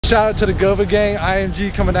shout out to the Gova gang,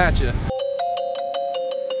 IMG coming at you.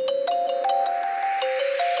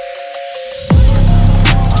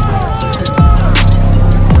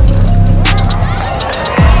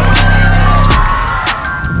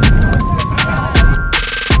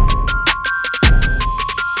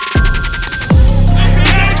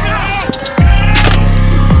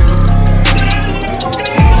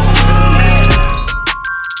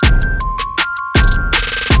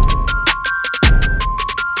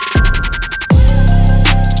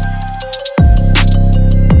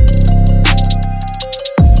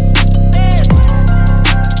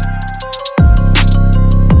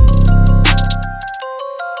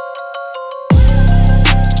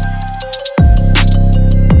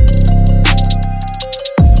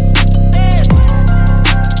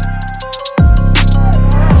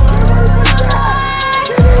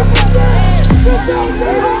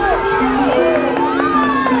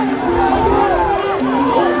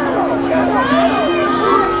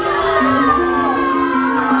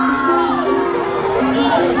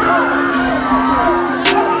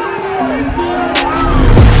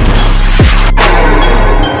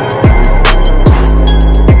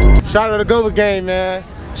 Shout out to the Gova gang, man.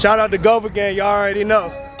 Shout out to the Gova gang, y'all already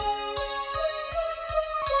know.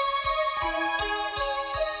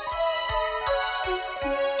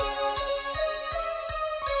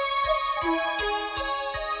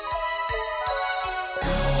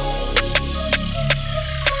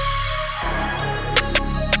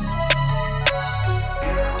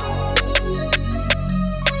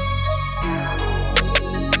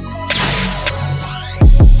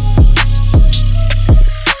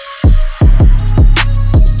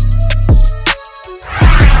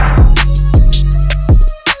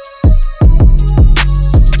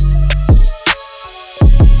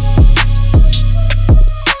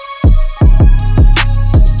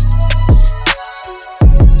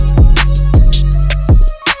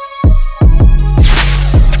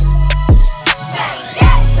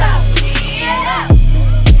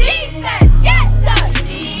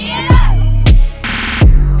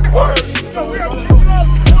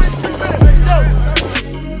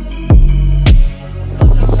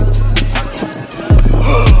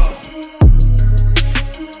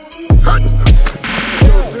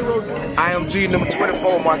 IMG number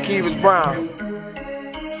 24, Marquise Brown.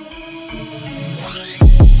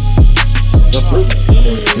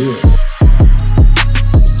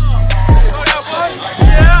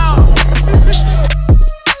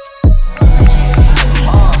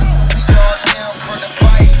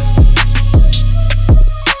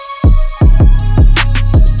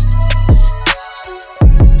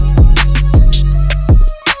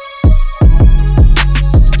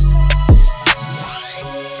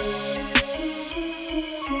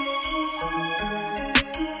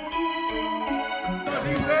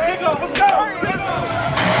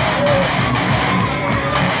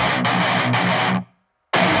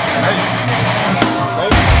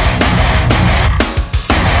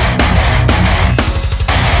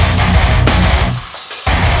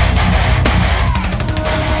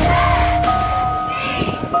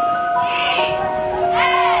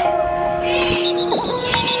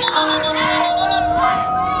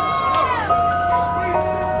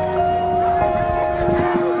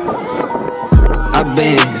 I've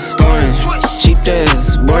been scoring, cheap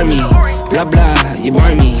thrills, bore me, blah blah, you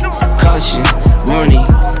bore me, caution, warning.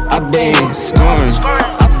 I've been scoring,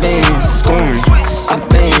 I've been scoring, I've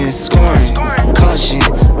been scoring, caution,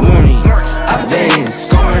 warning. I've been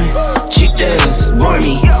scoring, cheap thrills, bore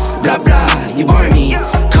me, blah blah, you bore me,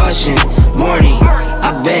 caution, warning.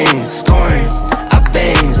 I've been scoring, I've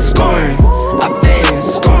been scoring, I've been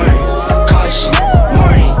scoring, caution,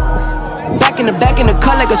 warning. Back in the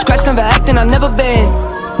car like a scratch, never acting, I've never been.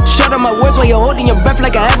 Shut up my words while you're holding your breath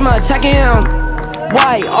like an asthma attacking him.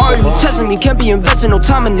 Why are you testing me? Can't be investing no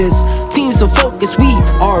time in this. Team so focused, we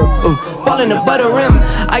are ballin' the butter rim.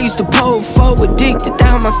 I used to pull forward, addicted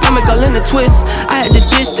down my stomach, all in a twist. I had to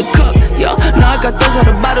dish the cup, yo. Now I got those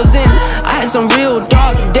water bottles in. I had some real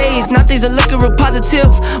dark days, now things are looking real positive.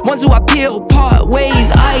 Ones who I peel part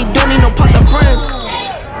ways. I don't need no parts of friends.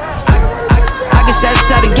 I guess that's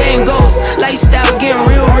how the game goes. Lifestyle getting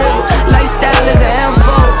real. Lifestyle is an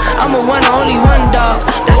handful. I'm a one, only one dog.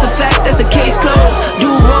 That's a fact, that's a case closed. Do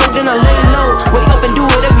roll, then I lay low. Wake up and do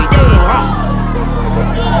it every day.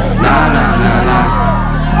 Nah.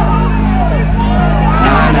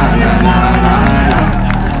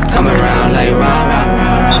 Come around like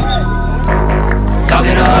rah.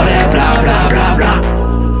 Talking all that blah.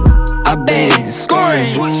 I've been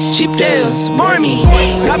scoring, cheap deals, bore me,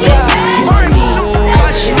 blah blah, bore me,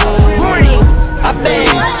 caution, warning. I've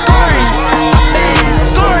been scoring,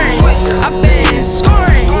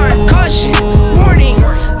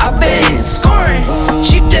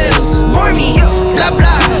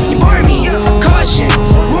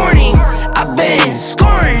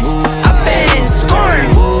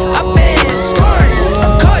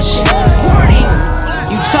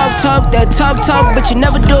 Yeah, talk, but you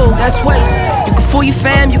never do. That's waste. You can fool your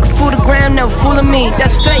fam, you can fool the gram, never fooling me.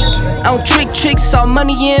 That's fake. I don't trick tricks, all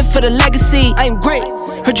money in for the legacy. I am great.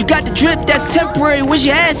 Heard you got the drip, that's temporary. Where's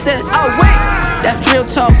your assets? Oh wait, that's real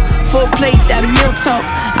talk. Full plate, that meal talk.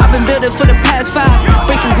 I've been building for the past 5.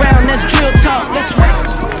 Breaking ground, that's drill talk. Let's wait.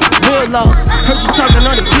 Real loss. Heard you talking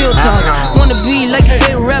on the pill talk. Wanna be like your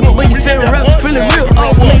favorite rapper, but your favorite rapper feeling real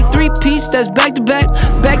off. Made 3-piece, that's back to back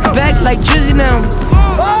like Drizzy now.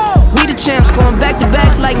 We the champs, going back to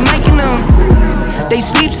back like Mike and them. They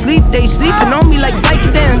they sleeping on me like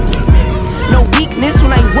Vicodin. No weakness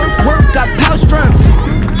when I work, got power strength.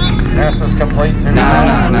 Passes complete to Nah.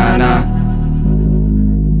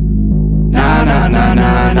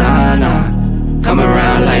 Come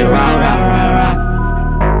around like rah.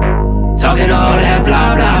 Talking all that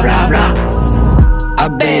blah.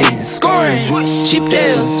 I've been scoring, cheap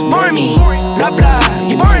deals, boring me. Blah,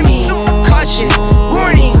 you boring me. Caution,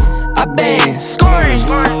 warning. I've been scoring,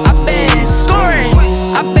 caution,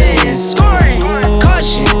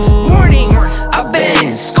 warning. I've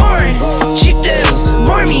been scoring, cheap deals,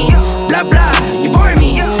 boring me. Blah, you boring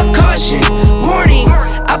me. Caution, warning.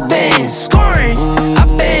 I've been scoring,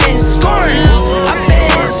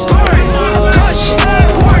 caution,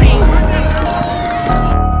 warning.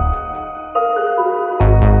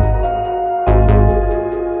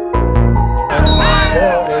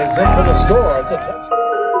 is in for the score. It's a touchdown.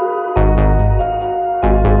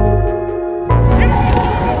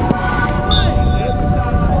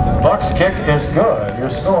 Buck's kick is good. Your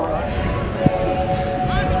score.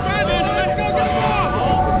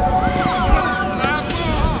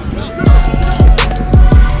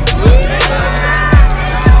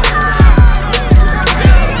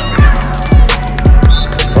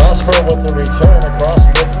 Prosper with the return across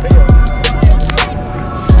midfield.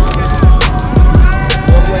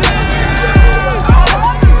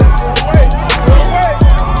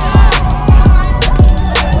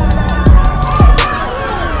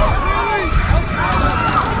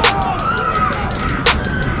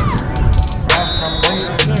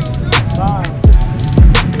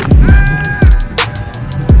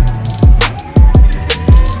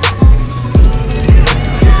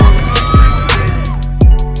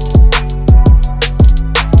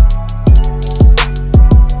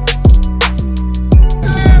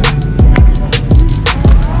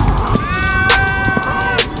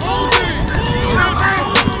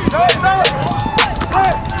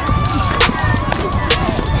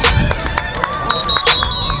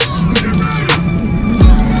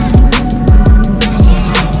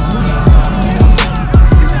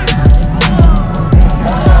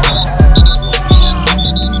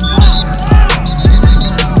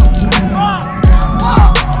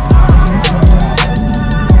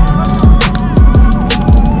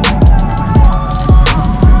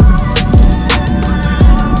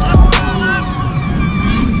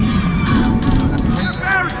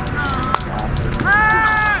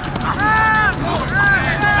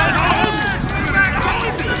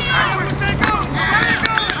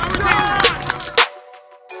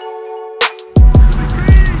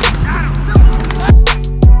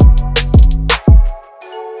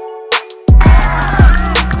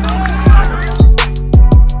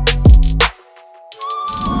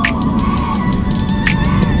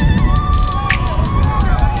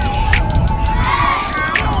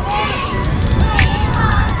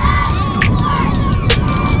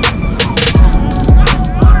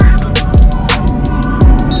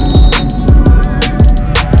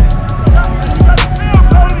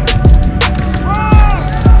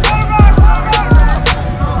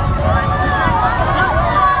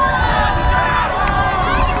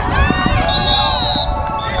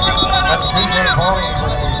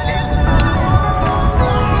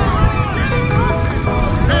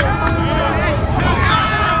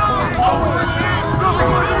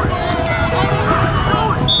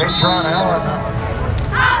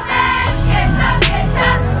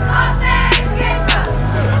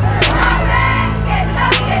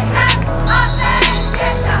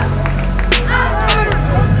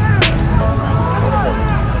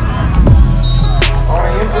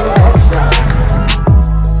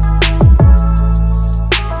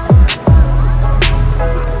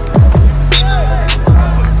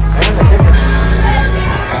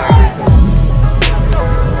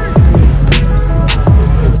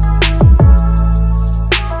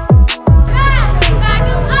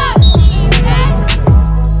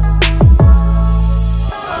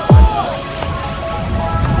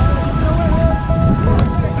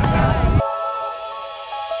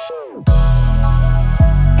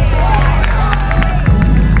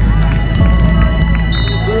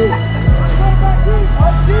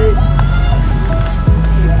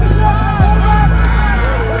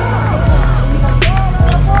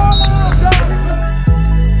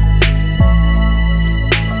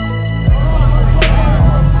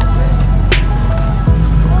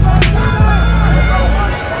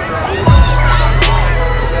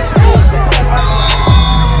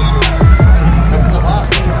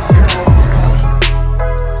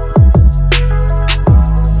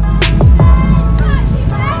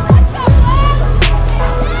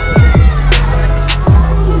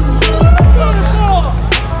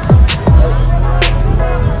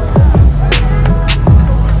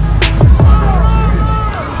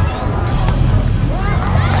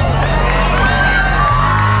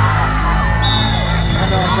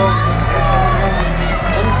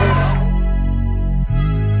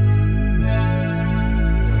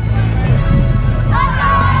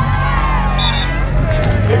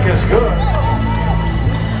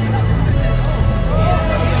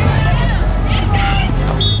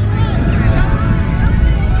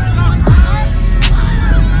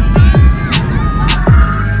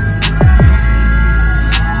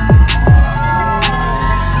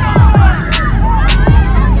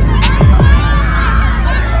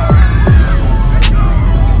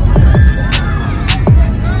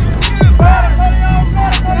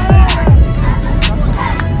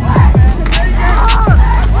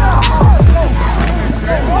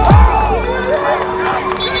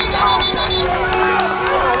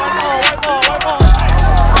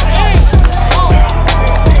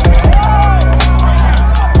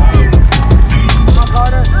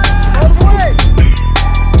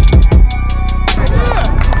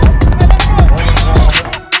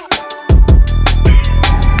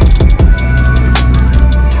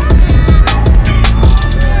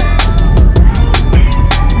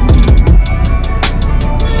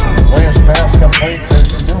 plate to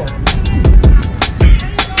Stewart.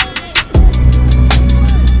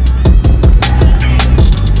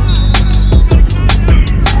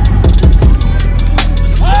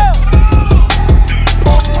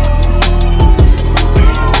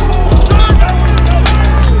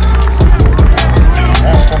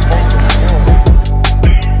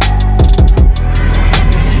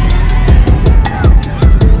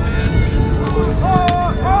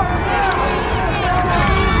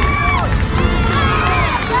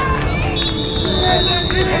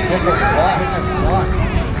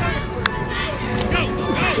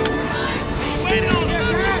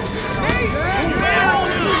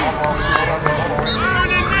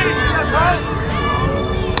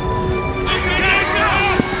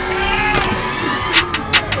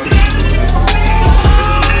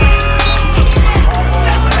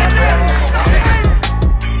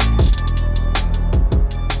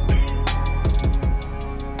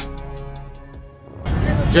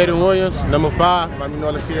 Jaden Williams, number 5, Miami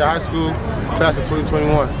Norland Senior High School, class of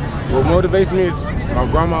 2021. What motivates me is my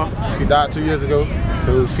grandma. She died 2 years ago,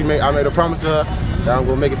 so I made a promise to her that I'm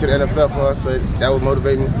gonna make it to the NFL for her, so that would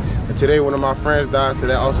motivate me. And today, one of my friends died, so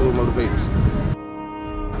that also would motivate me.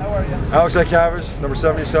 Alex Cavers, number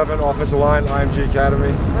 77, offensive line, IMG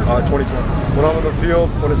Academy, 2020. When I'm on the field,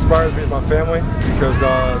 what inspires me is my family, because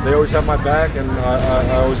they always have my back, and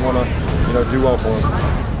I always want to, do well for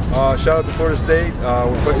them. Shout out to Florida State.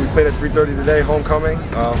 We played at 3:30 today, homecoming.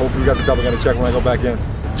 Hopefully we got the double. Got to check when I go back in.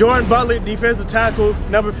 Jordan Butler, defensive tackle,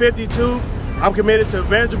 number 52. I'm committed to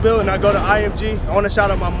Vanderbilt, and I go to IMG. I want to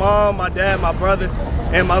shout out my mom, my dad, my brother,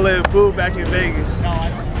 and my little boo back in Vegas.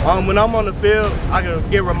 When I'm on the field, I can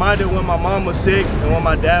get reminded when my mom was sick and when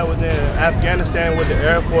my dad was in Afghanistan with the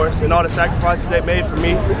Air Force and all the sacrifices they made for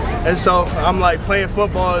me. And so I'm like, playing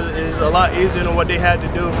football is a lot easier than what they had to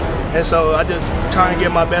do. And so I just try and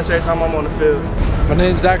get my best every time I'm on the field. My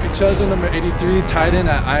name is Zachary Chesler, number 83, tight end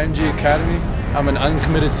at IMG Academy. I'm an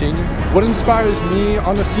uncommitted senior. What inspires me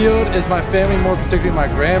on the field is my family, more particularly my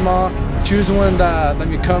grandma. She was the one that let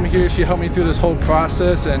me come here. She helped me through this whole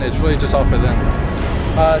process, and it's really just all for them.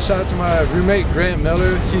 Shout out to my roommate, Grant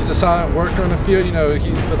Miller. He's a silent worker on the field. He's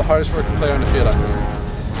the hardest working player on the field, I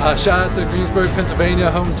think. Shout out to Greensburg,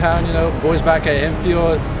 Pennsylvania, hometown, boys back at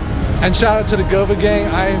Enfield. And shout out to the Gova gang,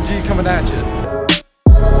 IMG coming at you.